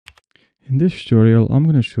In this tutorial, I'm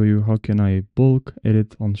going to show you how can I bulk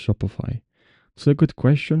edit on Shopify. It's a good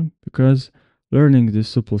question because learning this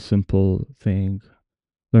simple thing,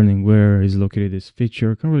 learning where is located this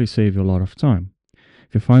feature can really save you a lot of time.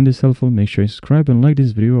 If you find this helpful, make sure you subscribe and like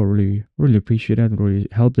this video. I really appreciate that. It really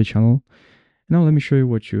help the channel. Now let me show you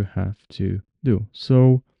what you have to do.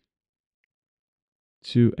 So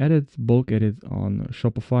to bulk edit on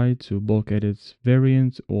Shopify, to bulk edit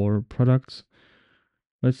variants or products,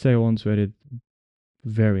 let's say I want to edit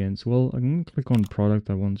variants. Well, I'm going to click on product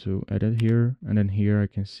I want to edit here, and then here I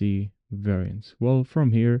can see variants. Well,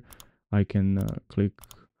 from here I can click,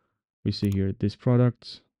 we see here this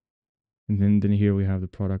product, and then here we have the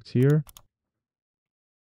products here,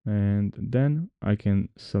 and then I can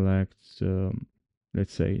select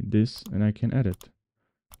let's say this, and I can edit.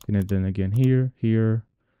 And then again here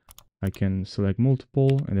I can select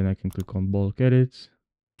multiple, and then I can click on bulk edit.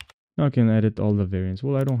 Now I can edit all the variants.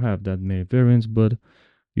 Well, I don't have that many variants, but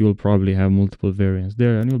you will probably have multiple variants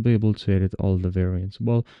there, and you'll be able to edit all the variants.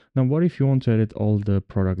 Well, now what if you want to edit all the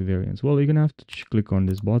product variants? Well, you're gonna have to click on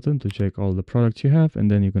this button to check all the products you have, and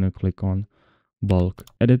then you're gonna click on bulk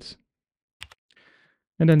edit,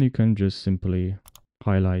 and then you can just simply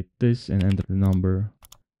highlight this and enter the number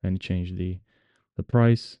and change the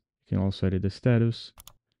price. You can also edit the status.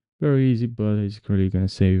 Very easy, but it's really gonna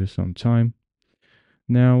save you some time.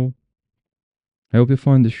 Now I hope you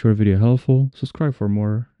found this short video helpful. Subscribe for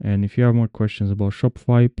more, and if you have more questions about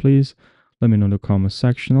Shopify, please let me know in the comment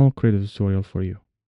section. I'll create a tutorial for you.